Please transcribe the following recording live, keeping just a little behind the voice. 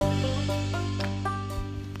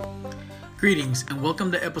Greetings and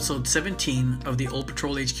welcome to episode 17 of the Old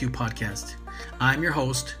Patrol HQ podcast. I'm your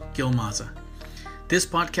host, Gil Maza. This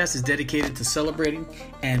podcast is dedicated to celebrating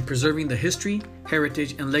and preserving the history,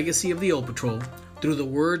 heritage, and legacy of the Old Patrol through the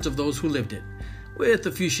words of those who lived it, with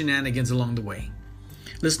a few shenanigans along the way.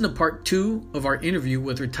 Listen to part 2 of our interview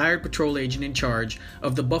with retired patrol agent in charge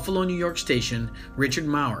of the Buffalo, New York station, Richard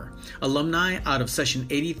Maurer, alumni out of Session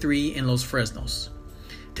 83 in Los Fresnos.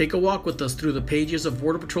 Take a walk with us through the pages of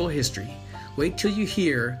Border Patrol history. Wait till you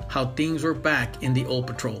hear how things were back in the Old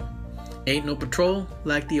Patrol. Ain't no patrol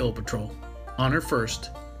like the Old Patrol. Honor first,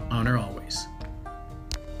 honor always.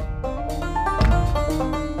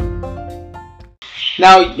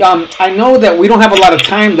 Now, I know that we don't have a lot of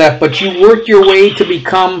time left, but you worked your way to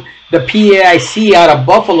become the PAIC out of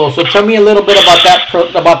Buffalo. So tell me a little bit about that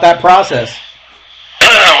process.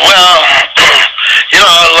 Well,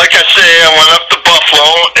 like I say, I went up to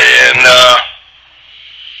Buffalo and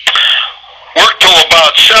worked till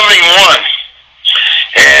about 71,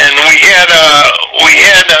 and we had a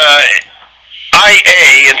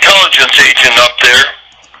IA intelligence agent up there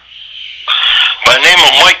by the name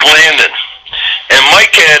of Mike Landon, and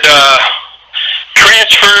Mike had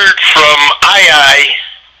transferred from II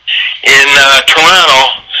in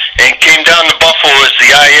Toronto and came down to Buffalo as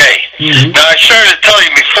the IA. Mm-hmm. Now, I started to tell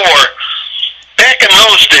you before, back in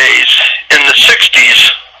those days, in the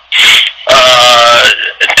 60s,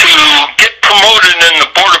 to get promoted in the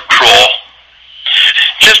Border Patrol,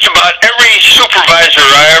 just about every supervisor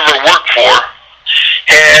I ever worked for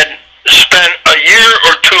had spent a year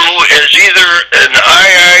or two as either an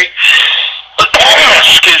II,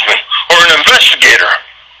 or an investigator.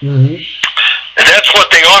 Mm-hmm. And that's what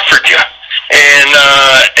they offered you. And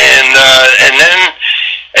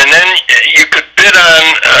then you could bid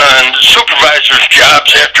on supervisors'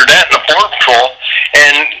 jobs after that in the Border Patrol,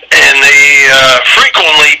 and they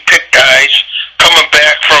frequently pick guys coming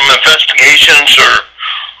back from investigations or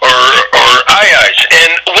IIs.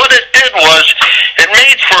 And what it did was it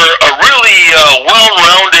made for a really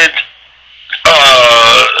well-rounded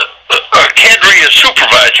cadre of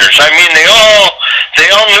supervisors. I mean, they all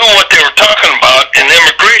knew what they were talking about in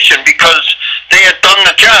immigration because they had done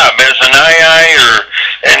the job as an II or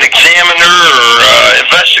an examiner or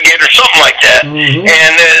investigator, something like that. Mm-hmm.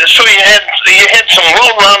 And so you had some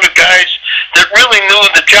well-rounded guys that really knew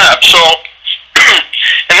the job. So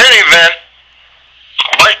in any event,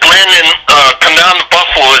 Mike Landon come down to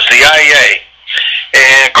Buffalo as the IA,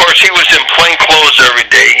 and of course he was in plain clothes every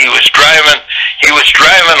day. He was driving a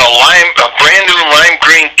brand new lime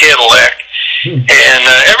green Cadillac, and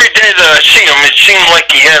every day that I see him, it seemed like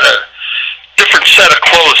he had a different set of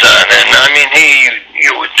clothes on. And I mean, he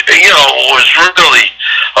was really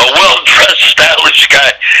a well-dressed, stylish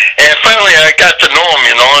guy. And finally, I got to know him,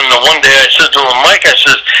 and the one day I said to him, Mike, I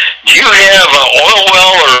says, do you have an oil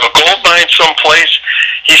well or a gold mine someplace?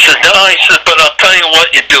 He says, no. He says, but I'll tell you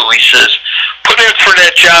what you do. He says, put in for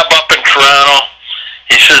that job up in Toronto.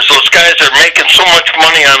 He says, those guys are making so much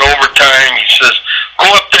money on overtime. He says, go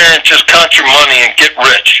up there and just count your money and get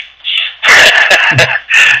rich.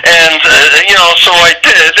 And so I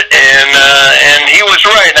did, and he was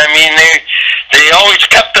right. I mean, they always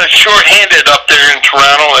kept us short-handed up there in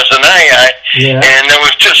Toronto as an II, and there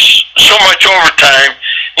was just so much overtime.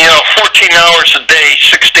 14 hours a day,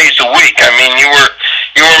 6 days a week. I mean, you were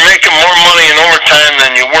making more money in overtime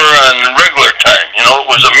than you were on regular time. It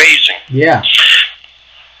was amazing. Yeah.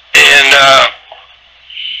 And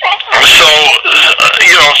so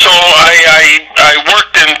I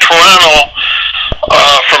worked in Toronto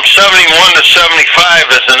from 71 to 75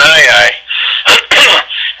 as an II.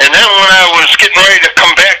 And then when I was getting ready to come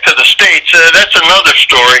back to the States, that's another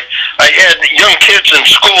story. I had young kids in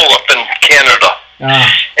school up in Canada.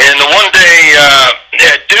 And the one day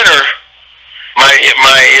at dinner, my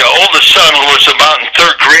oldest son, who was about in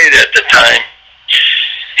 3rd grade at the time,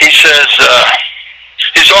 he says,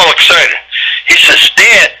 he's all excited. He says,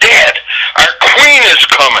 Dad, our queen is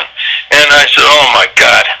coming. And I said, oh my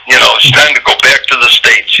God, it's time to go back to the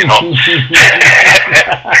States,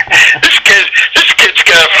 This kid's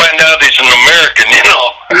got to find out he's an American,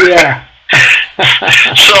 Yeah.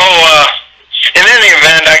 So, in any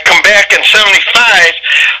event, I come back in 75,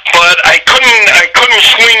 but I couldn't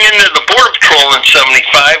swing into the Border Patrol in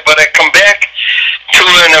 75, but I come back to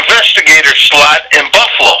an investigator slot in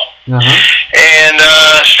Buffalo. Uh-huh. And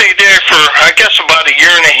stayed there for, I guess, about a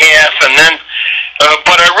year and a half, and then,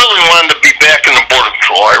 but I really wanted to be back in the Border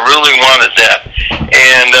Patrol. I really wanted that.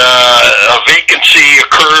 And a vacancy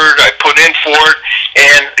occurred. I put in for it,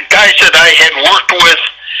 and guys that I had worked with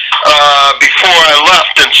before I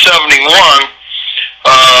left in 71,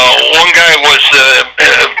 one guy was,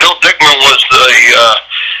 Bill Dickman was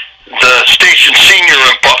the station senior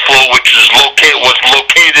in Buffalo, which was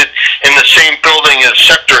located in the same building as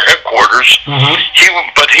sector headquarters.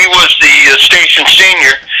 But he was the station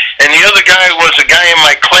senior, and the other guy was a guy in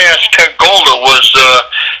my class. Ted Golda was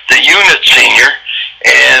the unit senior,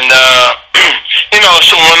 and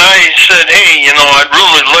so when I said, hey, I'd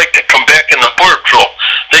really like to come back in the Border Patrol,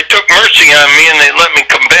 they took mercy on me and they let me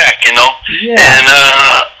come back. Yeah. And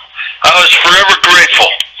I was forever grateful,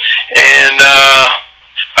 and I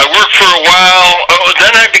worked for a while.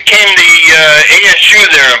 Then I became the ASU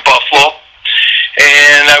there in Buffalo,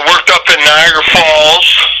 and I worked up in Niagara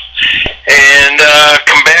Falls, and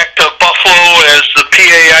come back to Buffalo as the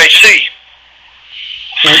PAIC.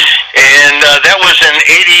 And that was in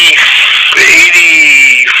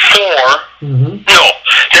 84. No,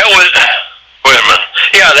 that was, wait a minute.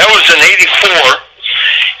 Yeah, that was in 84,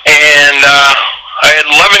 and I had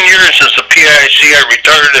 11 years as a PAIC. I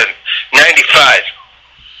retired in 95.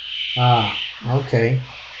 Okay.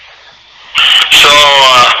 So,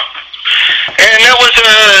 and that was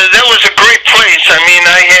a great place. I mean,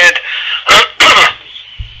 I had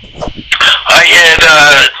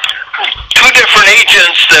two different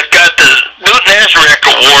agents that got the Newton Azarack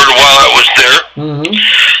Award while I was there.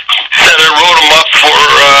 That I wrote them up for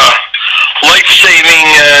life-saving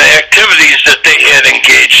activities that they had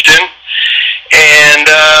engaged in, and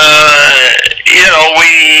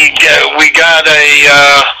we got a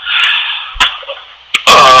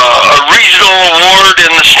regional award in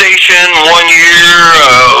the station one year.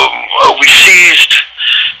 We seized,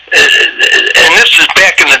 and this is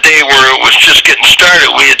back in the day where it was just getting started.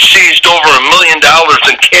 We had seized over $1 million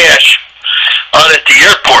in cash out at the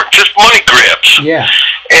airport, just money grabs. Yeah.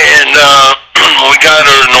 And we got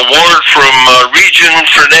an award from Region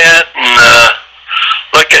for that, and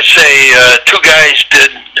like I say, two guys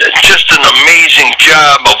did just an amazing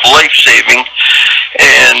job of life-saving.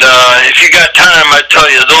 And if you got time, I'd tell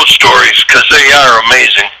you those stories because they are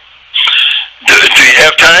amazing. Do you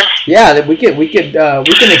have time? Yeah, we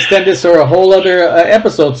can extend this for a whole other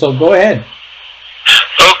episode. So go ahead.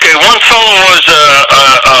 Okay, one fellow was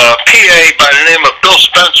a PA by the name of Bill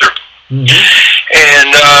Spencer.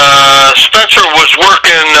 And Spencer was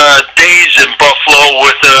working days in Buffalo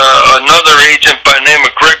with another agent by the name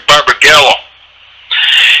of Greg Barbagallo.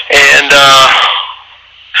 And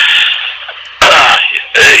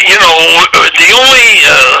the only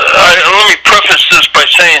let me preface this by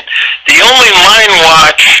saying the only line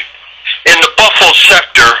watch in the Buffalo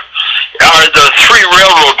sector are the three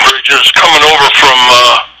railroad bridges coming over from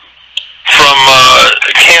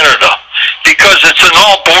Canada, because it's an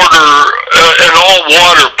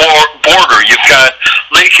all-water border. You've got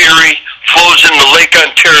Lake Erie, flows into Lake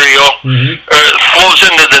Ontario, flows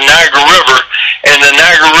into the Niagara River, and the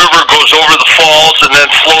Niagara River goes over the falls and then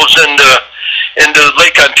flows into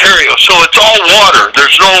Lake Ontario. So it's all water.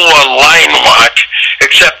 There's no line watch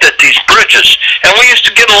except at these bridges. And we used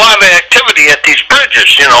to get a lot of activity at these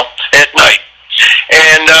bridges, at night.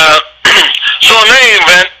 And so in any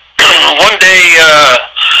event, one day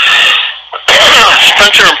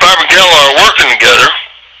Spencer and Barbagallo are working together,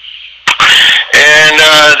 and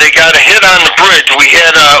they got a hit on the bridge. We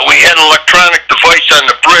had an electronic device on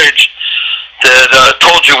the bridge that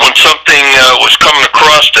told you when something was coming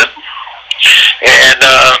across it. And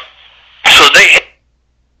so they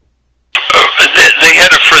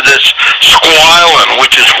headed for this Squaw Island,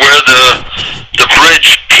 which is where the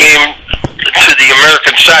bridge came to the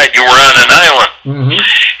American side. You were on an island.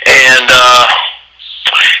 And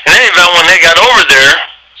in any event, when they got over there,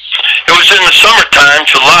 it was in the summertime,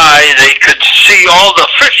 July. They could see all the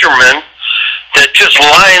fishermen that just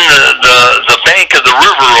line the bank of the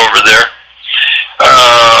river over there.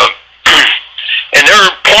 And they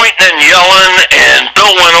were pointing and yelling, and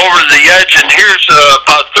Bill went over to the edge, and here's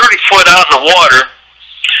about 30 foot out in the water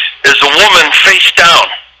is a woman face down.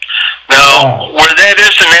 Now, where that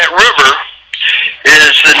is in that river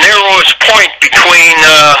is the narrowest point between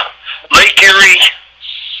Lake Erie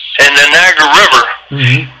and the Niagara River,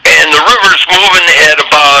 and the river's moving at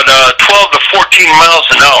about 12 to 14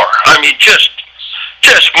 miles an hour. I mean, just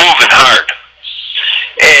moving hard.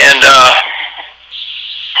 And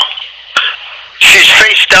she's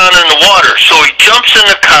face down in the water, so he jumps in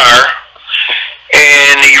the car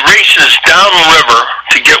and he races downriver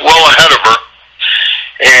to get well ahead of her,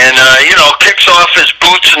 and kicks off his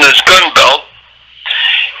boots and his gun belt,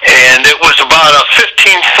 and it was about a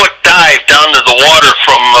 15-foot dive down to the water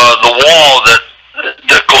from the wall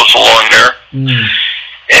that goes along there.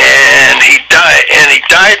 And he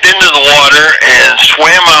dived into the water and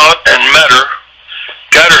swam out and met her,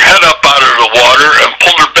 got her head up out of the water and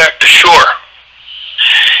pulled her back to shore.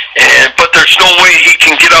 But there's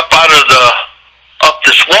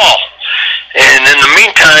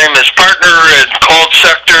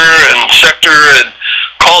South Sector, and Sector had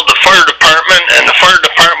called the fire department, and the fire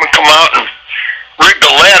department come out and rigged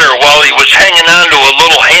a ladder while he was hanging onto a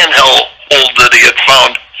little handheld that he had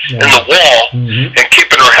found in the wall, and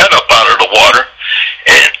keeping her head up out of the water.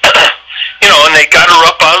 And and they got her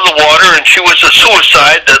up out of the water, and she was a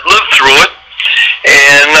suicide that lived through it.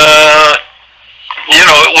 And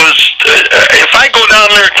it was. If I go down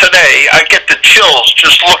there today, I get the chills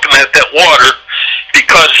just looking at that water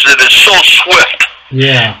because it is so swift.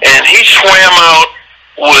 Yeah. And he swam out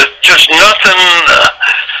with just nothing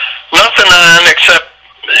on except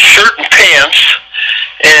shirt and pants,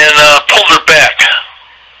 and pulled her back.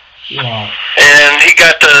 Wow. And he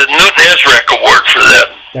got the Newton Ezrak Award for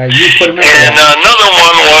that. You put him in and another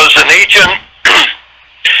one was an agent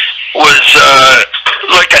was,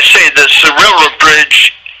 like I say, this railroad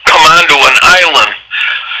bridge come onto an island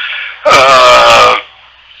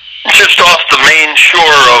just off the main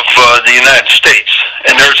shore of the United States.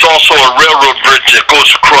 And there's also a railroad bridge that goes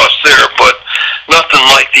across there, but nothing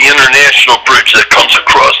like the international bridge that comes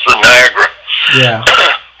across the Niagara. Yeah.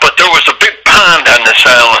 But there was a big pond on this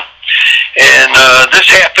island. And this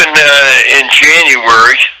happened in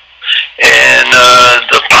January, and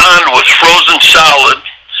the pond was frozen solid,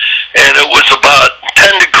 and it was about 10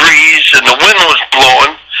 degrees, and the wind was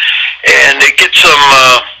blowing, and they get some,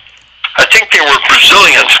 I think they were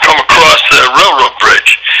Brazilians, come across the railroad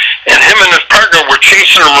bridge, and him and his partner were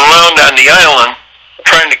chasing them around on the island,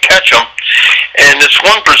 trying to catch them, and this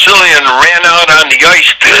one Brazilian ran out on the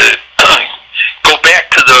ice to go back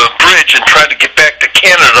to the bridge and try to get back to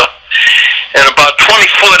Canada. And about 20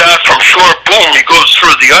 foot out from shore, boom, he goes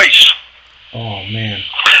through the ice. Oh, man.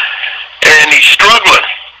 And he's struggling.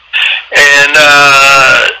 And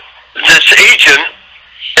this agent,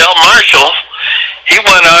 Al Marshall, he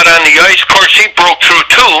went out on the ice. Of course, he broke through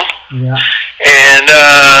too. Yeah. And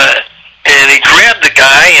he grabbed the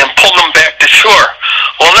guy and pulled him back to shore.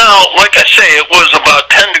 Well, now, like I say, it was about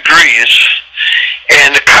 10 degrees,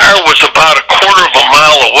 and the car was about a quarter of a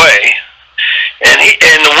mile away. And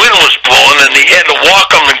the wind was blowing, and he had to walk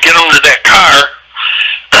him and get him to that car.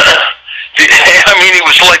 I mean, he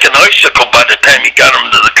was like an icicle by the time he got him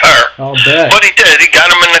to the car. I'll bet. But he did. He got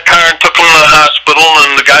him in the car and took him to the hospital,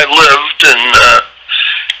 and the guy lived, and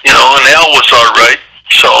and Al was all right.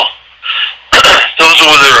 So those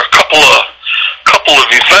were a couple of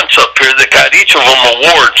events up here that got each of them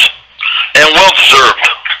awards, and well deserved.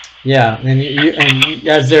 Yeah, and you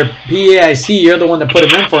as their PAIC, you're the one that put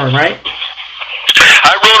him in for him, right?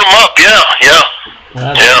 I wrote him up.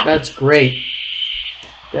 Yeah. That's great.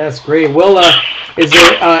 That's great. Well, is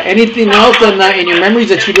there anything else in your memories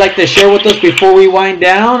that you'd like to share with us before we wind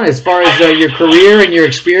down, as far as your career and your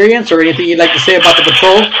experience, or anything you'd like to say about the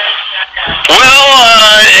patrol? Well,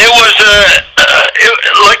 it was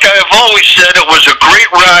like I've always said, it was a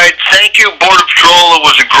great ride. Thank you, Border Patrol. It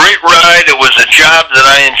was a great ride. It was a job that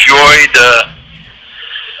I enjoyed.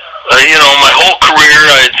 My whole career.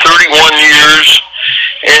 I had 31 years,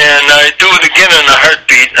 and I'd do it again in a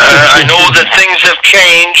heartbeat. I know that things have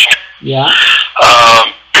changed. Yeah.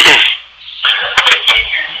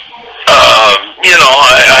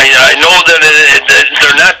 I know that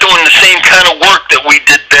they're not doing the same kind of work that we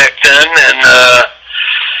did back then,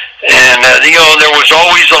 and there was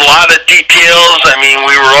always a lot of details. I mean,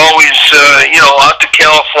 we were always, out to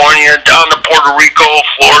California, down to Puerto Rico,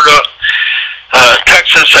 Florida,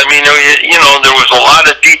 Texas. I mean, there was a lot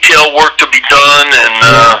of detail work to be done, and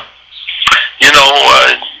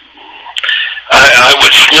I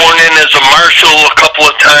was sworn in as a marshal a couple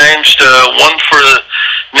of times, one for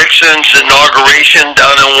Nixon's inauguration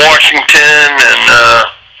down in Washington, and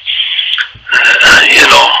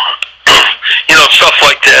stuff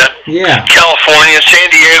like that. Yeah. California, San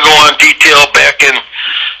Diego on detail back in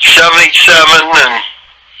 '77, and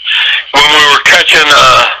when we were catching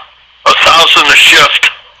 1,000 a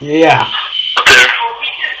shift. Yeah. There.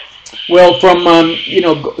 Well, from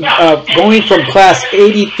going from class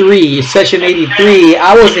 83, session 83,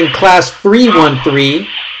 I was in class 313.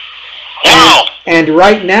 Wow. And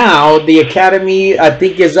right now, the academy, I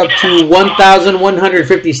think, is up to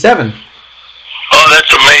 1,157. Oh,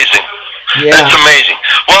 that's amazing. Yeah. That's amazing.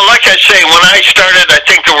 Well, like I say, when I started, I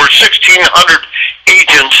think there were 1,600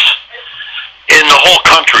 agents in the whole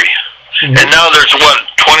country. Mm-hmm. And now there's,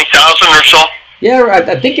 20,000 or so? Yeah,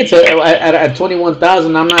 I think it's at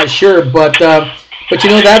 21,000. I'm not sure, but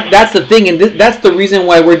that's the thing, and that's the reason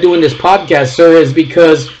why we're doing this podcast, sir, is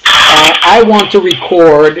because I want to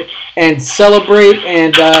record and celebrate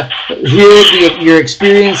and hear your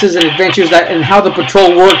experiences and adventures and how the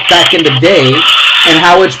patrol worked back in the day, and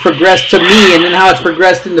how it's progressed to me, and then how it's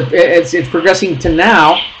progressed it's progressing to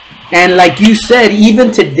now. And like you said,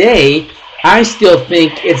 even today, I still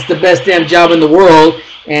think it's the best damn job in the world,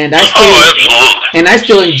 and I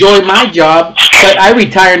still enjoy my job. But I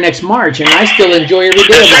retire next March, and I still enjoy every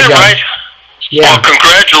day of my job. Right? Yeah. Well,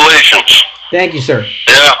 congratulations. Thank you, sir.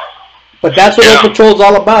 Yeah. But that's what Old Patrol's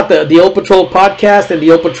all about. The Old Patrol podcast and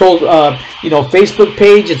the Old Patrol, Facebook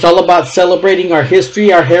page. It's all about celebrating our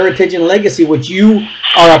history, our heritage, and legacy, which you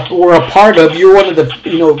were a part of. You're one of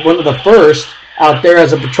the first out there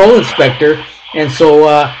as a patrol inspector, and so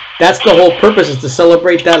that's the whole purpose, is to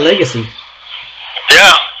celebrate that legacy.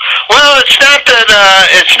 Yeah. Well, it's not that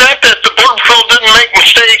the Border Patrol didn't make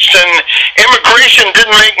mistakes and immigration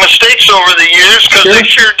didn't make mistakes over the years, because they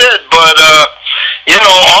sure did. But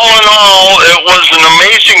all in all, it was an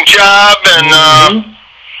amazing job, and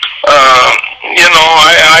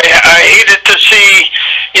I hated to see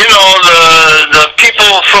the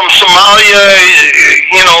people from Somalia,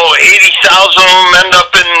 80,000 of them end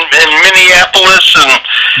up in Minneapolis, and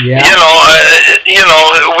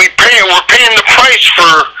we're paying the price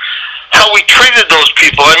for how we treated those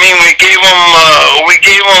people. I mean, we gave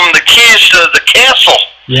them the keys to the castle.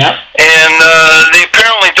 Yeah. And they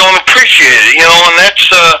apparently don't appreciate it, and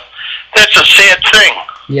that's a sad thing.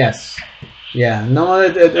 Yes. Yeah. No,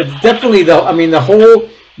 it's definitely the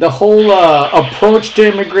whole approach to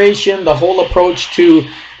immigration, the whole approach to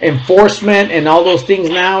enforcement, and all those things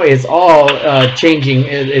now is all changing,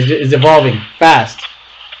 is evolving fast.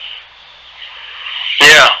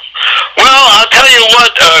 Yeah. Well, I'll tell you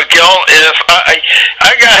what, Gil. If I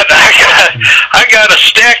got a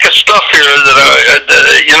stack of stuff here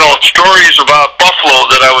that stories about Buffalo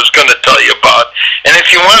that I was going to tell you about. And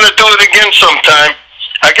if you want to do it again sometime,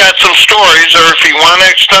 I got some stories. Or if you want to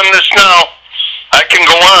extend this now, I can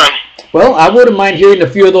go on. Well, I wouldn't mind hearing a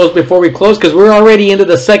few of those before we close, because we're already into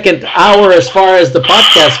the second hour as far as the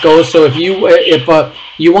podcast goes. So if you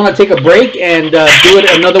want to take a break and do it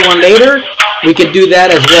another one later, we can do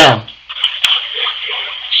that as well.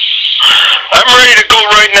 I'm ready to go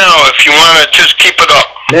right now if you want to just keep it up.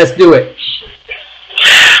 Let's do it.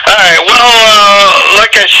 All right. Well,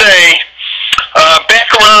 like I say,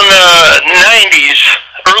 back around the 90s,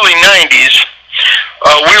 early 90s,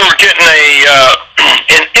 we were getting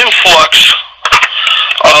an influx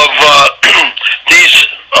of these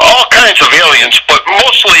all kinds of aliens, but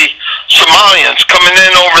mostly Somalians coming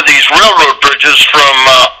in over these railroad bridges from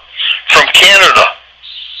Canada.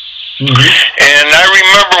 Mm-hmm. And I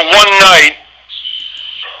remember one night,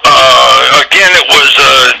 again, it was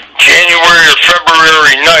January or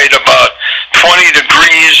February night, about 20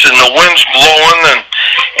 degrees and the wind's blowing,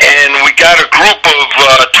 and we got a group of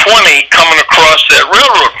 20 coming across that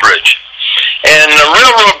railroad bridge. And the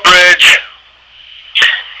railroad bridge,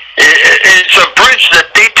 it's a bridge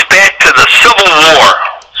that dates back to the Civil War.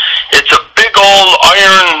 It's a big old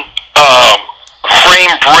iron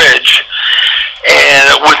frame bridge,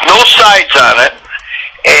 and with no sides on it,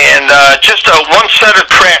 and just one set of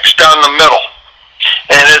tracks down the middle.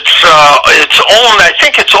 And it's owned, I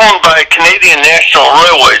think it's owned by Canadian National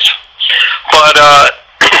Railways. But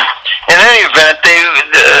in any event,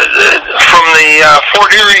 from the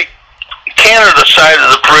Fort Erie, Canada side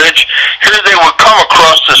of the bridge, here they would come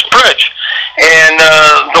across this bridge. And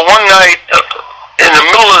the one night, in the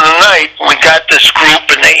middle of the night, we got this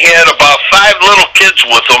group, and they had about 5 little kids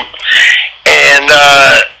with them, and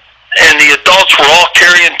the adults were all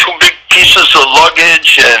carrying 2 big pieces of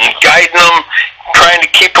luggage and guiding them, trying to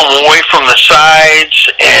keep them away from the sides.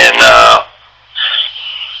 And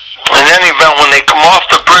in any event, when they come off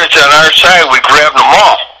the bridge on our side, we grabbed them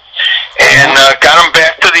all and got them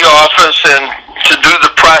back to the office and to do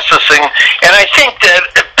the processing. And I think that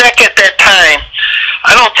back at that time,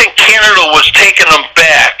 I don't think Canada was taking them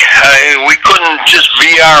back. We couldn't just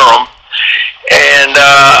VR them. And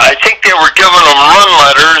I think they were giving them run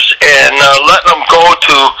letters and letting them go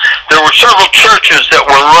to, there were several churches that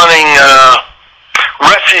were running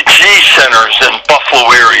refugee centers in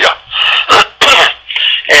Buffalo area.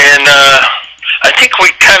 And I think we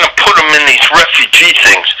kind of put them in these refugee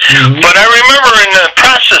things. Mm-hmm. But I remember in the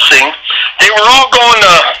processing, they were all going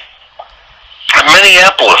to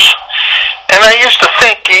Minneapolis. And I used to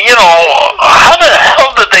think, how the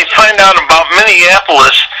hell did they find out about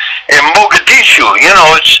Minneapolis and Mogadishu?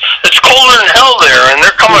 It's colder than hell there, and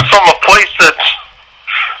they're coming from a place that's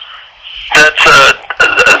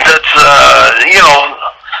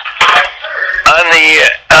on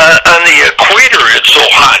the equator. It's so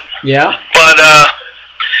hot. Yeah. But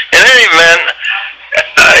in any event,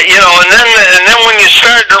 and then when you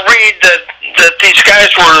started to read that these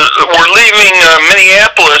guys were leaving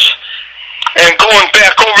Minneapolis and going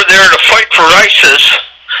back over there to fight for ISIS,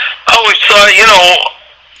 I always thought,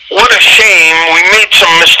 what a shame. We made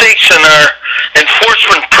some mistakes in our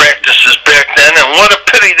enforcement practices back then, and what a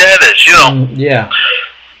pity that is, you know. Yeah.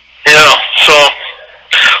 You know, so,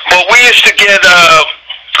 but we used to get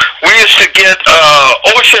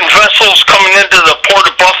ocean vessels coming into the Port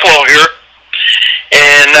of Buffalo here,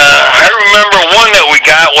 and I remember one that we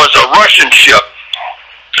got was a Russian ship,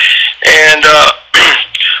 and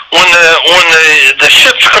when the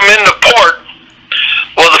ships come into port,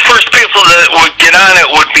 well, the first people that would get on it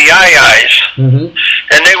would be IIs,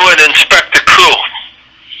 and they would inspect the crew.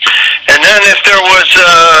 And then if there was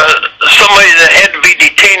somebody that had to be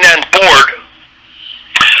detained on board,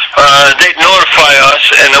 they'd notify us,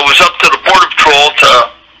 and it was up to the Border Patrol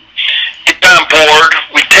to get on board.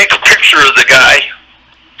 We'd take a picture of the guy,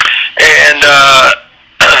 and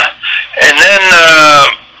then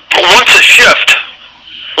once a shift,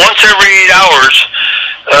 once every 8 hours,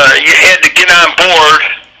 you had to get on board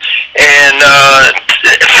and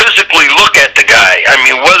physically look at the guy. I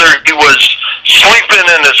mean, whether he was sleeping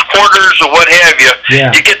in his quarters or what have you,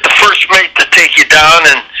 you get the first mate to take you down,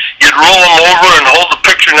 and you'd roll him over and hold the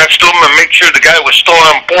picture next to him and make sure the guy was still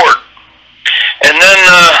on board. And then,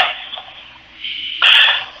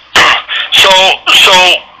 so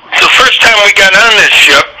the first time we got on this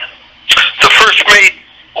ship, the first mate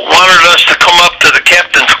wanted us to come up to the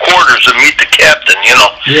captain's quarters and meet the captain, you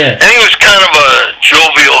know. Yeah. And he was kind of a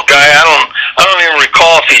jovial guy. I don't even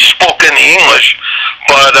recall if he spoke any English,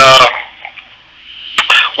 but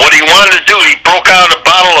what he wanted to do, he broke out a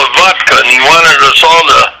bottle of vodka, and he wanted us all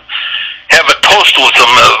to have a toast with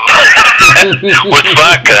him with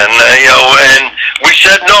vodka, and you know, and we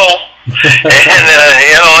said no. And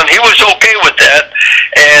you know, and he was okay with that.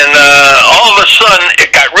 And all of a sudden,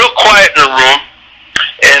 it got real quiet in the room,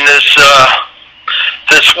 and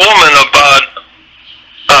this woman about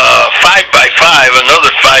 5 by 5,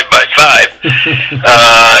 another 5 by 5,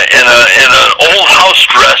 in an old house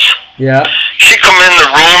dress. Yeah. She come in the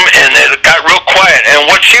room, and it got real quiet. And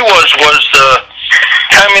what she was the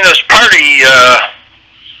Communist Party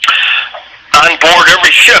on board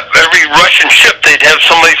every ship, every Russian ship. They'd have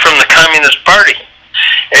somebody from the Communist Party,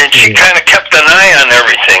 and she kind of kept an eye on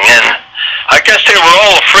everything. And I guess they were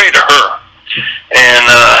all afraid of her, and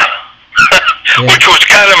which was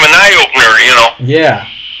kind of an eye opener, you know. Yeah.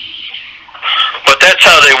 But that's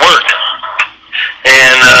how they worked.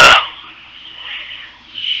 And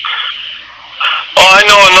I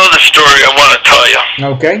know another story I want to tell you.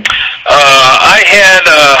 Okay. I had,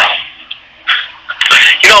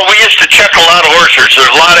 you know, we used to check a lot of orchards. There's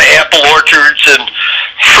a lot of apple orchards and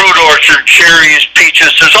fruit orchards, cherries,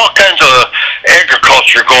 peaches. There's all kinds of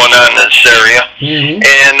agriculture going on in this area.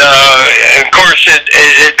 And, of course,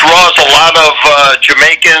 it draws a lot of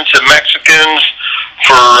Jamaicans and Mexicans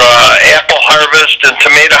for apple harvest and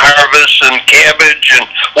tomato harvest and cabbage and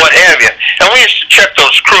what have you. And we used to check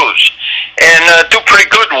those crews and do pretty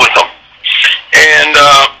good with them. And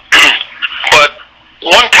but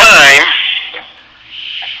one time,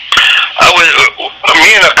 me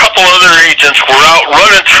and a couple other agents were out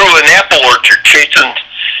running through an apple orchard chasing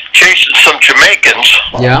some Jamaicans.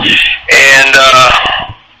 Yeah. And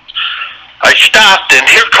I stopped, and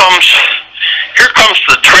here comes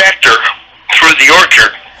the tractor through the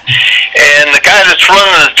orchard, and the guy that's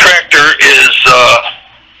running the tractor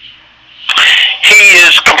he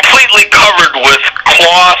is completely covered with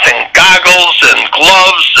cloth and goggles and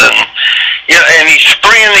gloves, and and he's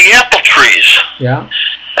spraying the apple trees. Yeah.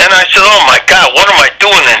 And I said, "Oh my God, what am I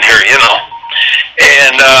doing in here?" You know.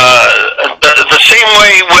 And the same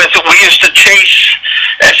way we used to chase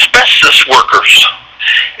asbestos workers,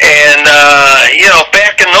 and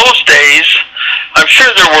back in those days, I'm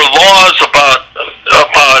sure there were laws about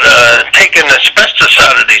taking asbestos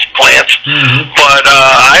out of these plants, but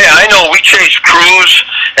I know we chased crews,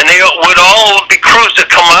 and they would all be crews that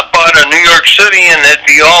come up out of New York City, and they'd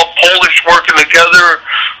be all Polish working together,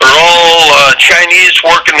 or all Chinese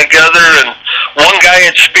working together, and one guy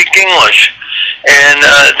would speak English, and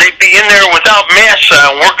they'd be in there without masks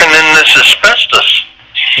on, working in this asbestos.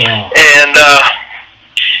 Wow. And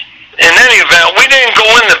in any event, we didn't go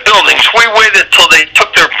in the buildings. We waited till they took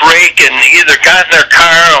their break and either got in their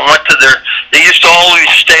car and went to they used to always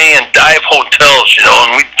stay in dive hotels,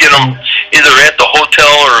 and we'd get them either at the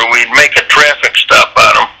hotel or we'd make a traffic stop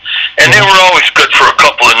on them. And they were always good for a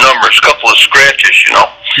couple of numbers, a couple of scratches,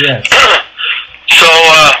 Yes. So,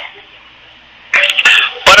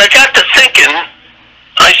 but I got to thinking,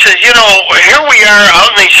 I said, here we are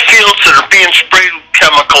out in these fields that are being sprayed with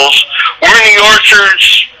chemicals. We're in the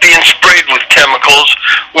orchards being sprayed with chemicals.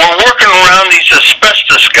 We're working around these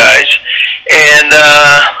asbestos guys. And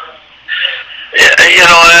you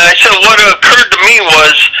know, and I said what occurred to me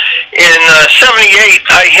was in '78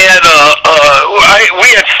 I had we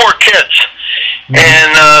had 4 kids,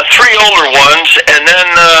 and 3 older ones, and then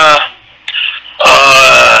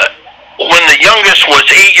when the youngest was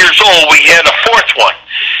 8 years old, we had a 4th one,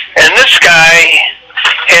 and this guy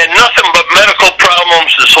had nothing but medical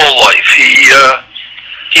problems his whole life.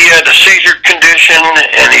 He had a seizure condition,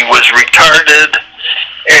 and he was retarded.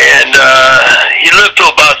 And he lived to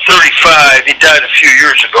about 35. He died a few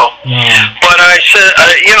years ago. But I said,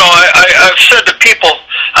 you know, I've said to people,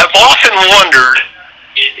 I've often wondered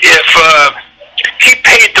if he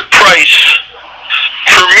paid the price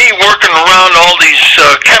for me working around all these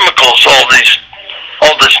chemicals all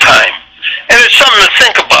this time. And it's something to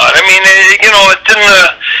think about. I mean, you know, it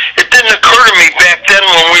didn't occur to me back then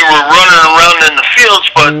when we were running around in the fields,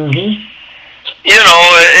 but. You know,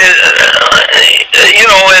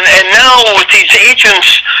 and now with these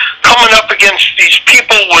agents coming up against these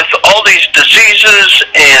people with all these diseases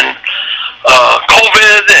and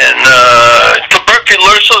COVID and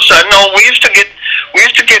tuberculosis. I know we used to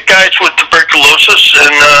get guys with tuberculosis,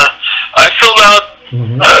 and I filled out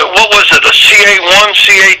what was it, a CA1,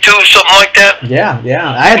 CA2, something like that.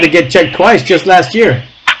 Yeah. I had to get checked twice just last year.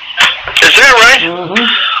 Is that right?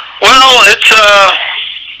 Well, it's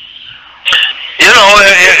you know,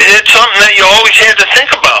 it's something that you always had to think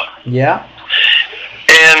about. Yeah.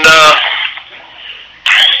 And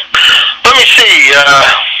let me see.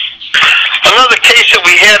 Another case that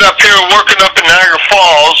we had up here working up in Niagara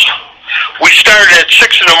Falls, we started at 6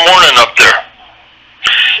 in the morning up there.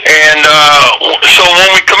 And so when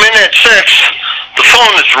we come in at 6, the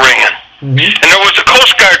phone is ringing. And there was a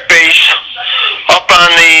Coast Guard base up on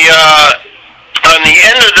the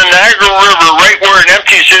end of the Niagara River, right where it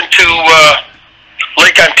empties into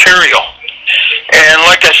Lake Ontario. And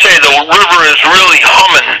like I say, the river is really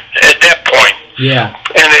humming at that point. Yeah.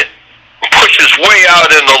 And it pushes way out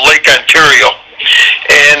into Lake Ontario.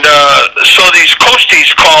 And so these coasties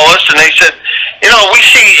call us, and they said, you know, we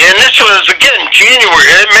see, and this was, again, January.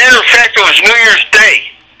 As a matter of fact, it was New Year's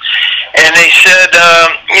Day. And they said,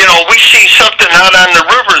 you know, we see something out on the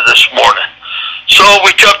river this morning. So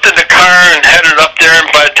we jumped in the car and headed up there, and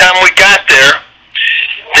by the time we got there,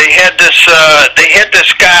 they had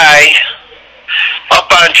this guy up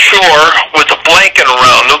on shore with a blanket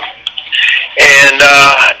around him,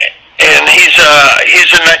 and he's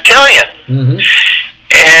an Italian.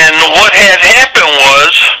 And what had happened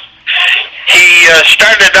was he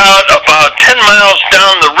started out about 10 miles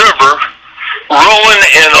down the river, rowing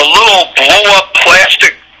in a little blow-up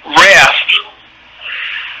plastic raft,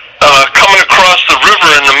 coming across the river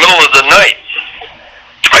in the middle of the night.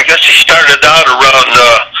 I guess he started out around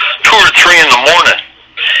 2 or 3 in the morning,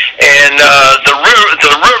 and the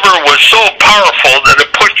river was so powerful that it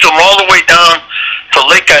pushed him all the way down to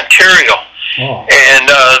Lake Ontario. And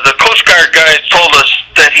the Coast Guard guys told us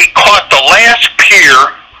that he caught the last pier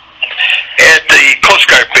at the Coast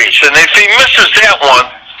Guard base, and if he misses that one,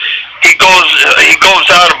 he goes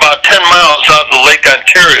out about 10 miles out in Lake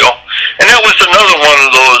Ontario, and that was another one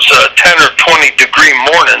of those 10 or 20 degree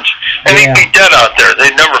mornings, and he'd be dead out there.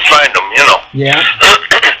 They'd never find him, you know. Yeah.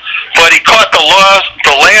 But he caught the last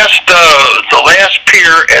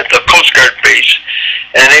pier at the Coast Guard base,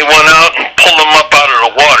 and they went out and pulled him up out of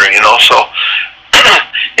the water, you know. So,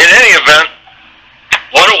 in any event,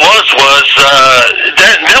 what it was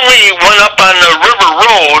then we went up on the River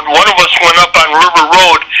Road. One of us went up on River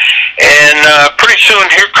Road, and pretty soon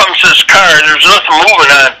here comes this car. There's nothing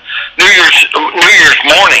moving on New Year's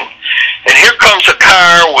morning, and here comes a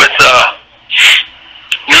car with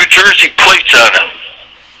New Jersey plates on it.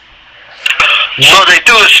 So they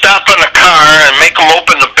do a stop on the car and make them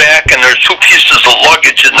open the back, and there's 2 pieces of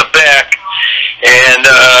luggage in the back, and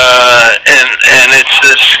it's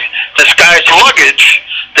this guy's luggage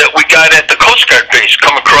that we got at the Coast Guard base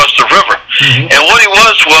come across the river. And what he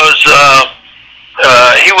was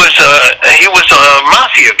he was a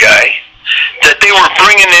mafia guy that they were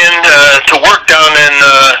bringing in to work down in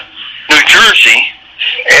New Jersey,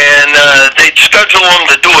 and they'd schedule him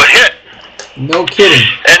to do a hit. No kidding.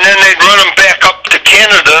 And then they'd run him back up to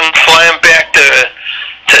Canada and fly him back to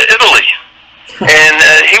Italy. And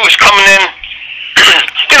he was coming in,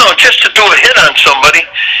 you know, just to do a hit on somebody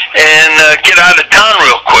and get out of town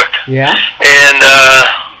real quick. Yeah. And,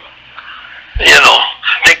 you know,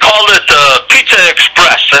 they called it Pizza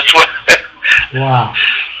Express. That's what. Wow.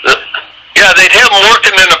 Yeah, they'd have him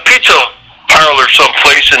working in a pizza parlor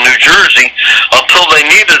someplace in New Jersey until they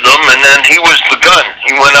needed him, and then he was the gun.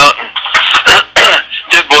 He went out and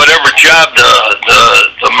did whatever job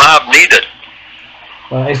the mob needed.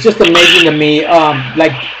 It's just amazing to me,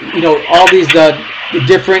 like, all these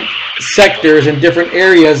different sectors and different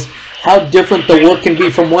areas, how different the work can be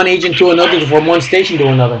from one agent to another, from one station to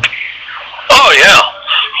another. Oh, yeah.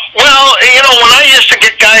 Well, when I used to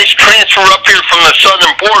get guys transfer up here from the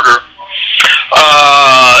southern border,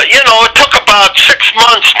 it took about 6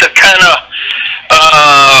 months to kind of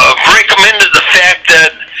break them into the fact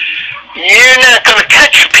that you're not going to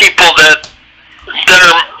catch people that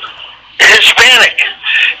are Hispanic.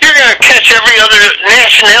 You're going to catch every other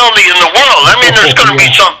nationality in the world. I mean, there's going to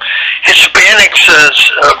be some Hispanics,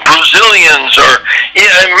 Brazilians, or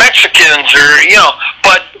Mexicans, or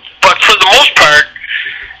but for the most part,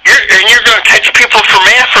 you're going to catch people from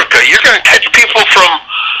Africa. You're going to catch people from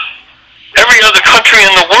every other country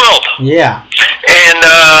in the world. Yeah. And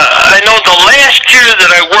I know the last year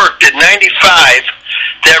that I worked at 95,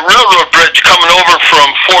 that railroad bridge coming over from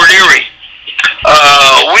Fort Erie,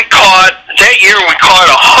 that year we caught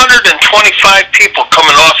 125 people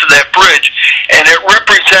coming off of that bridge, and it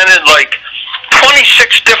represented like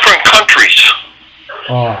 26 different countries.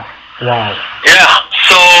 Oh, wow. Yeah.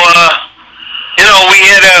 So,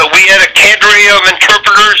 we had a cadre of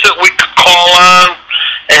interpreters that we could call on,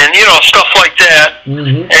 and stuff like that.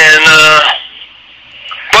 Mm-hmm. And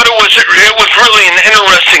but it was really an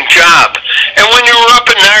interesting job. And when you were up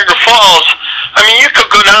in Niagara Falls, I mean, you could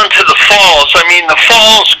go down to the falls. I mean, the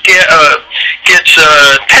falls gets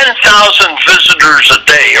 10,000 visitors a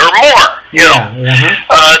day or more.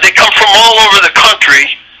 They come from all over the country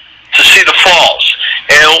to see the falls.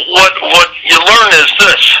 And what you learn is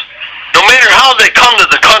this: no matter how they come to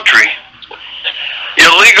the country,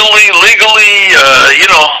 illegally,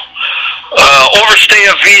 overstay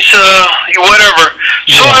a visa, whatever,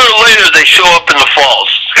 sooner or later they show up in the falls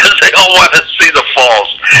because they all want to see the falls.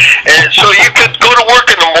 And so you could go to work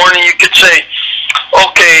in the morning, you could say,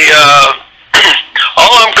 okay,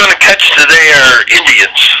 all I'm going to catch today are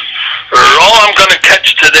Indians, or all I'm going to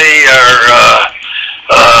catch today are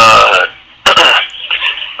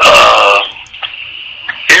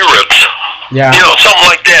Arabs. Yeah. Something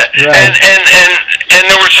like that. Right. And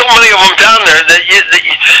there were so many of them down there that you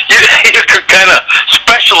could kind of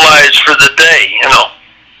specialize for the day,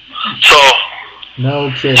 So.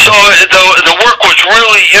 No kidding. So the work was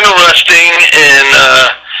really interesting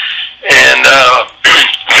and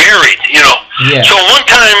varied, Yeah. So one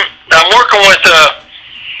time I'm working with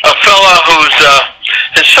a fella whose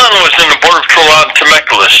his son was in the Border Patrol out in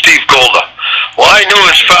Temecula, Steve Golda. Well, I knew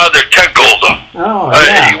his father, Ted Golda. Oh,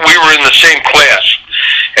 yeah. We were in the same class,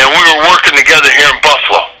 and we were working together here in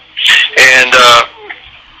Buffalo. And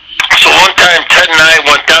so one time, Ted and I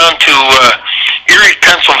went down to Erie,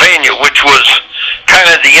 Pennsylvania, which was kind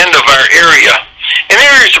of the end of our area. And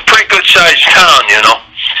Erie's a pretty good-sized town,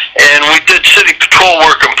 And we did city patrol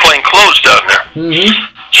work in plain clothes down there. Mm-hmm.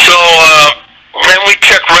 So then we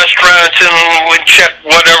checked restaurants and we checked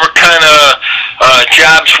whatever kind of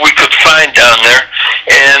jobs we could find down there.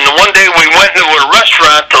 And one day we went into a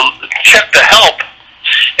restaurant to check the help,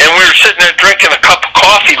 and we were sitting there drinking a cup of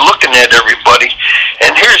coffee, looking at everybody.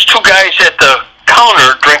 And here's two guys at the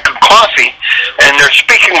counter drinking coffee, and they're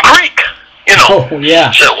speaking Greek. Oh, yeah.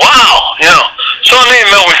 I said, wow, So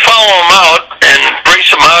we follow them out and brace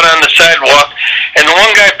them out on the sidewalk, and the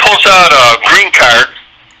one guy pulls out a green card,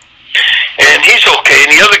 and he's okay.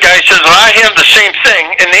 And the other guy says, well, I have the same thing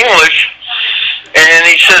in English. And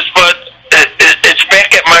he says, but it's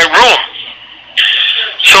back at my room.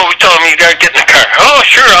 So we tell him, you got to get in the car. Oh,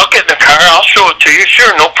 sure, I'll get in the car. I'll show it to you.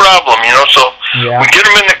 Sure, no problem, So we get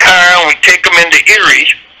him in the car, and we take him into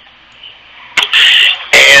Erie.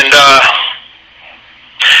 And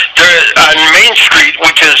on Main Street,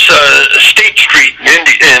 which is State Street in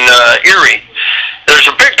Erie, there's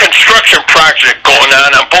a big construction project going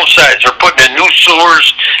on both sides. They're putting in new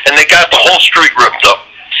sewers, and they got the whole street ripped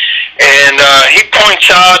up. And he points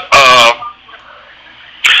out a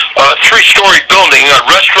 3-story building, a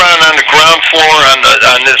restaurant on the ground floor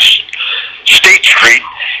on this State Street,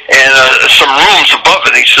 and some rooms above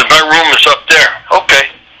it. He said, my room is up there. Okay.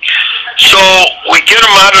 So we get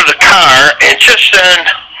him out of the car, and just then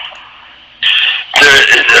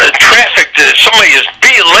the traffic, somebody is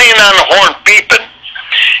laying on the horn beeping.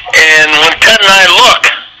 And when Ted and I look,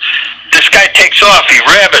 this guy takes off. He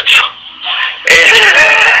rabbits.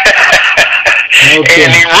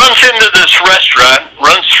 And he runs into this restaurant,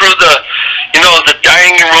 runs through the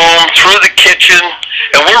dining room, through the kitchen,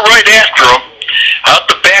 and we're right after him. Out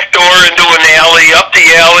the back door into an alley, up the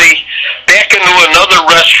alley, back into another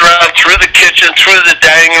restaurant, through the kitchen, through the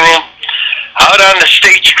dining room, out on the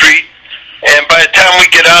State Street. And by the time we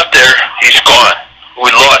get out there, he's gone.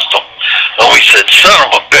 We lost him. And we said, son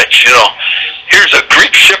of a bitch, here here's a Greek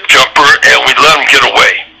ship jumper, and we let him get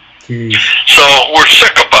away. Jeez. So we're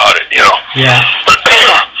sick about it, you know. Yeah.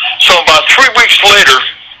 So about 3 weeks later,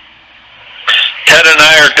 Ted and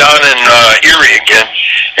I are down in Erie again,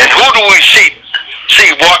 and who do we see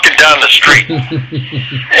walking down the street? And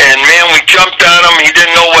man, we jumped on him. He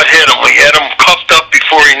didn't know what hit him. We had him cuffed up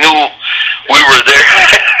before he knew we were there.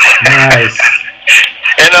 Nice.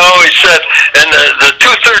 And I always said, and the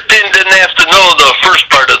 213 didn't have to know the first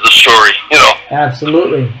part of the story, you know.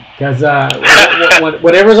 Absolutely, because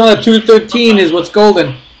whatever's on the 213 is what's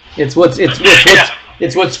golden. It's what's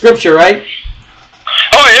scripture, right?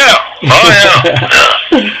 Oh yeah,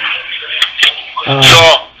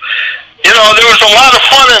 So, you know, there was a lot of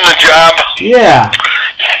fun in the job. Yeah.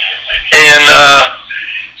 And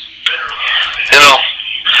you know,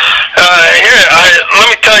 here let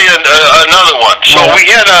me tell you another one. So we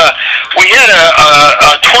had a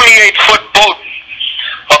 28-foot boat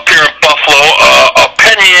up here in Buffalo, a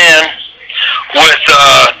Penyan with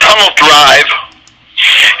tunnel drive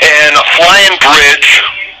and a flying bridge,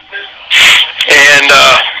 and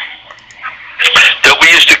that we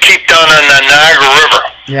used to keep down on the Niagara River.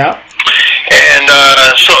 Yeah. And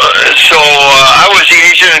so I was the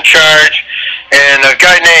agent in charge, and a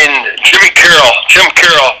guy named Jim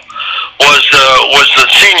Carroll was the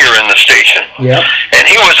senior in the station. Yeah. And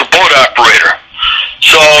he was a boat operator.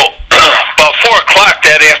 So about 4 o'clock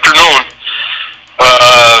that afternoon,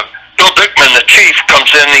 Bill Dickman, the chief,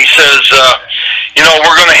 comes in and he says, you know,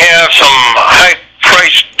 we're going to have some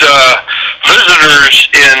high-priced visitors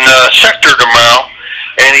in sector tomorrow.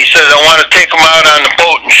 And he says, I want to take them out on the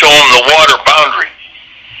boat and show them the water boundary.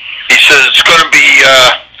 He says, it's going to be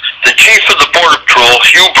the chief of the Border Patrol,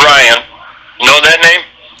 Hugh Bryan. Know that name?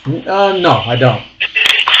 No, I don't.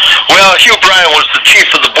 Well, Hugh Bryan was the chief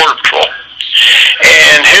of the Border Patrol.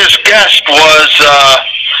 And his guest was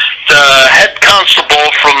the head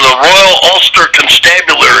constable from the Royal Ulster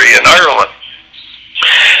Constabulary in Ireland.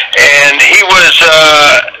 And he was,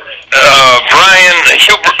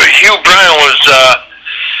 Hugh Bryan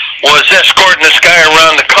was escorting this guy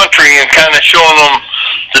around the country and kind of showing him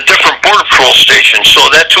the different Border Patrol stations. So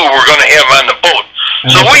that's who we're going to have on the boat.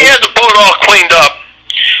 So we had the boat all cleaned up,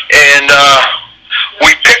 and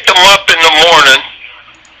we picked them up in the morning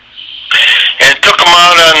and took them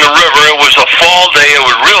out on the river. It was a fall day. It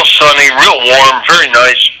was real sunny, real warm, very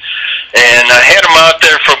nice. And I had them out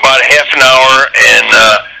there for about half an hour and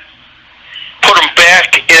put them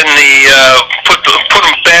back in the put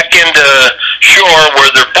them back into shore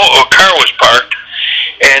where their car was parked.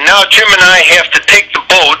 And now Jim and I have to take the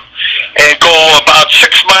boat and go about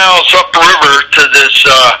 6 miles upriver to this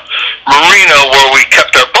marina where we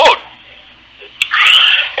kept our boat.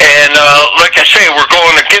 And like I say, we're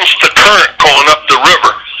going against the current going up the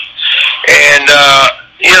river. And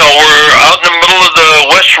you know, we're out in the middle of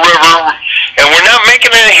the West River, and we're not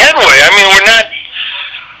making any headway. I mean, we're not,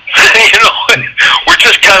 you know, we're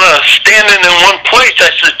just kind of standing in one place.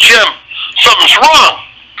 I said, Jim, something's wrong.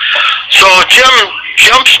 So Jim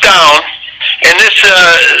jumps down, and this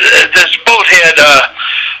boat had a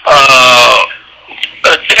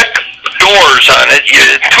deck doors on it.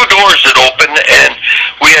 Two doors that opened, and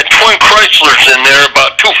we had twin Chryslers in there,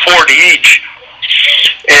 about 240 each.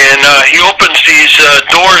 And he opens these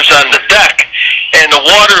doors on the deck, and the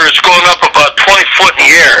water is going up about 20 foot in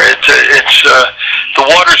the air. It's the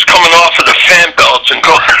water's coming off of the fan belts and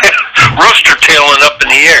going rooster tailing up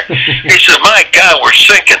in the air. He says, "My God, we're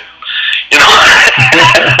sinking." You know.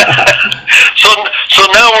 So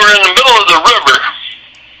now we're in the middle of the river,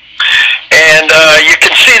 and you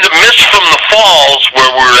can see the mist from the falls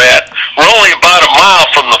where we're at. We're only about a mile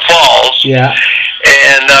from the falls. Yeah.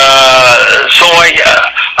 And so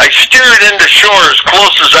I steered into shore as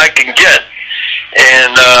close as I can get.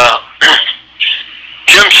 And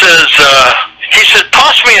Jim says, he said,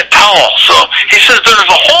 toss me a towel. So he says, there's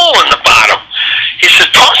a hole in the bottom. He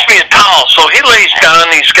said, toss me a towel. So he lays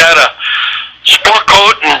down. He's got a sport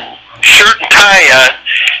coat and shirt and tie on.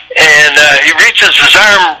 And he reaches his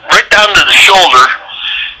arm right down to the shoulder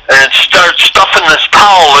and starts stuffing this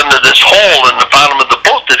towel into this hole in the bottom of the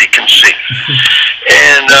boat that he can see.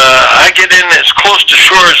 And I get in as close to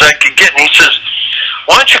shore as I could get, and he says,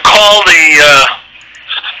 why don't you call the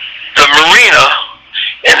marina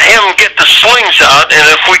and have them get the slings out, and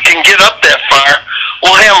if we can get up that far,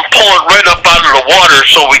 we'll have them pull it right up out of the water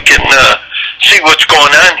so we can see what's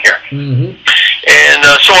going on here. Mm-hmm. And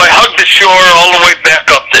so I hugged the shore all the way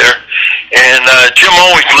back up there, and Jim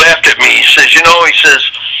always laughed at me. He says,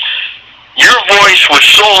 your voice was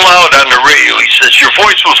so loud on the radio. He says, your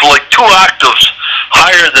voice was like 2 octaves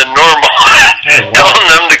higher than normal, telling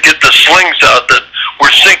them to get the slings out that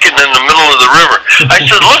we're sinking in the middle of the river. I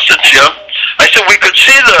said, listen, Jim. I said, we could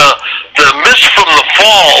see the mist from the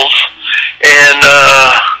falls, and,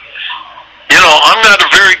 I'm not a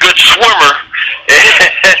very good swimmer.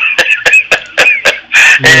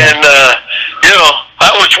 And, I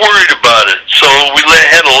was worried about it. So we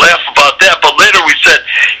had a laugh about that. But later we said,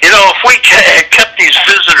 if we had kept these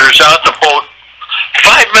visitors out in the boat 5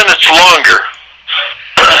 minutes longer,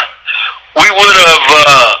 we would have,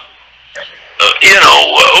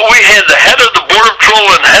 we had the head of the Border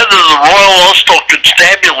Patrol and head of the Royal Ulster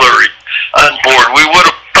Constabulary on board. We would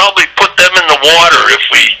have probably put them in the water if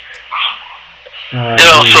we,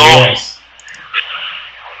 yes.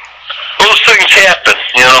 Those things happen,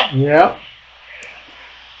 Yeah.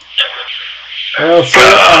 Well, sir,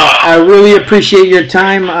 I really appreciate your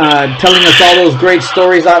time telling us all those great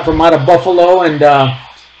stories out of Buffalo, and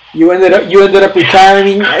you ended up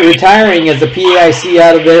retiring as a PAIC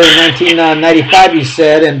out of there in 1995. You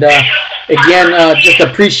said, and again, just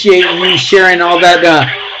appreciate you sharing all that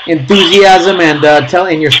enthusiasm and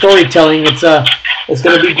telling your storytelling. It's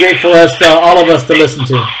going to be great for us, all of us, to listen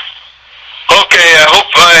to. Okay, I hope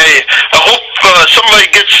somebody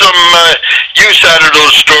gets some use out of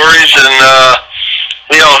those stories, and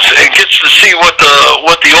and gets to see what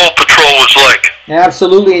the old patrol was like.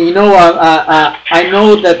 Absolutely, and I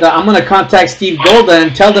know that I'm going to contact Steve Golda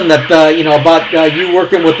and tell them that about you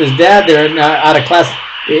working with his dad there out of class.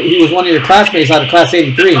 He was one of your classmates out of class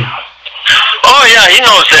 83. Oh yeah, he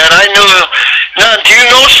knows that. I knew. Now, do you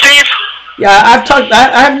know Steve? Yeah,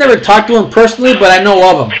 I've never talked to him personally, but I know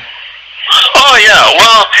of him. Oh yeah,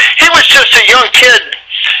 well, he was just a young kid,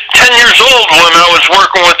 10 years old when I was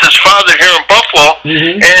working with his father here in Buffalo,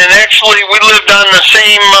 and actually we lived on the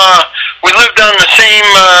same little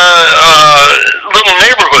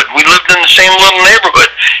neighborhood. We lived in the same little neighborhood,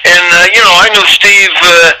 and I knew Steve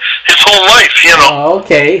his whole life. Oh,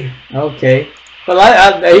 okay. Well,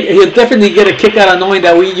 he'll definitely get a kick out of knowing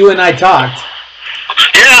that you and I talked.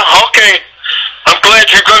 Yeah. Okay. I'm glad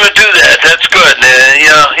you're going to do that. That's good.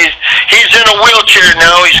 He's in a wheelchair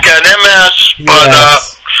now. He's got MS, but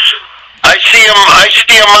Yes. I see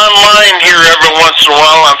him online here every once in a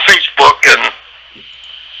while on Facebook, and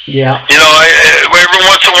yeah. every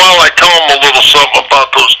once in a while I tell him a little something about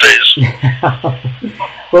those days.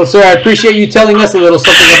 Well, sir, I appreciate you telling us a little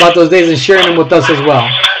something about those days and sharing them with us as well.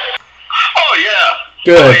 Oh yeah.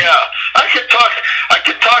 Good. Oh yeah. I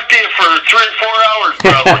could talk to you for 3 or 4 hours,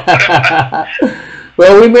 probably.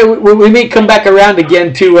 Well, we may come back around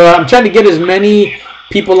again too. I'm trying to get as many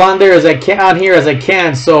people on here as I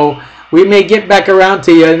can. So we may get back around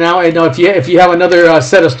to you now. If you have another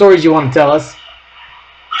set of stories you want to tell us.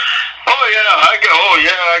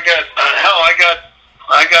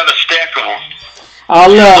 I got a stack of them.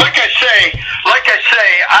 I'll like I say,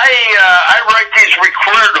 I write these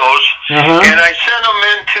recuerdos, and I send them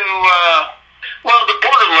into the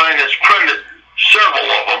Borderline has printed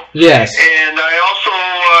several of them. Yes. And I also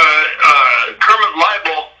Kermit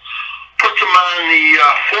Libel puts them on the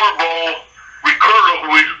Forbo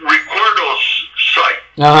Recuerdos site.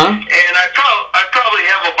 And I probably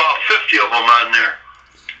have about 50 of them on there.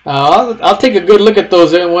 I'll take a good look at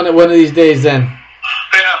those one of these days then.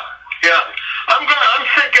 Yeah. I'm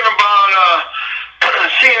thinking about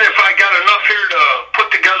seeing if I got enough here to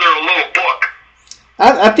put together a little book.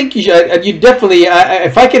 I think you should. You definitely.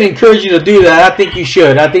 If I can encourage you to do that, I think you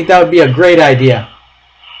should. I think that would be a great idea.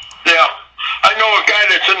 Yeah, I know a guy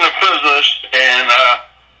that's in the business, and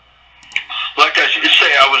like I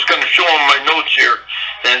say, I was going to show him my notes here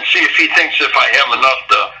and see if he thinks if I have enough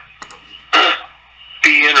to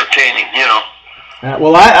be entertaining.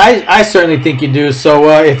 Well, I certainly think you do. So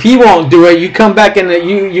if he won't do it, you come back and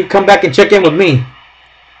you come back and check in with me.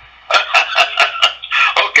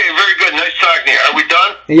 Okay, very good. Nice talking to you. Are we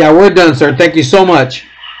done? Yeah, we're done, sir. Thank you so much.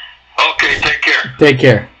 Okay, take care. Take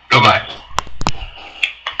care. Goodbye.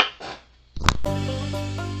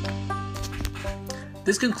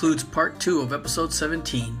 This concludes part 2 of episode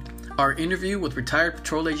 17, our interview with retired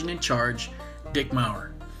patrol agent in charge, Dick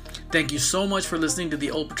Maurer. Thank you so much for listening to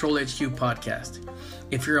the Old Patrol HQ podcast.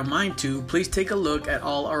 If you're a mind to, please take a look at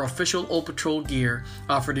all our official Old Patrol gear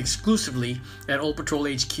offered exclusively at Old Patrol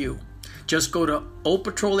HQ. Just go to Old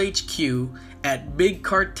Patrol HQ at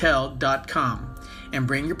bigcartel.com and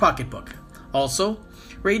bring your pocketbook. Also,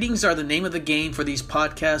 ratings are the name of the game for these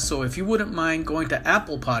podcasts, so if you wouldn't mind going to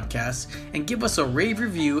Apple Podcasts and give us a rave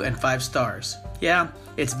review and 5 stars. Yeah,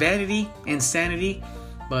 it's vanity, insanity,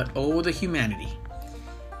 but oh, the humanity.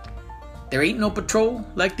 There ain't no patrol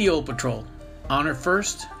like the Old Patrol. Honor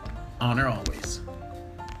first, honor always.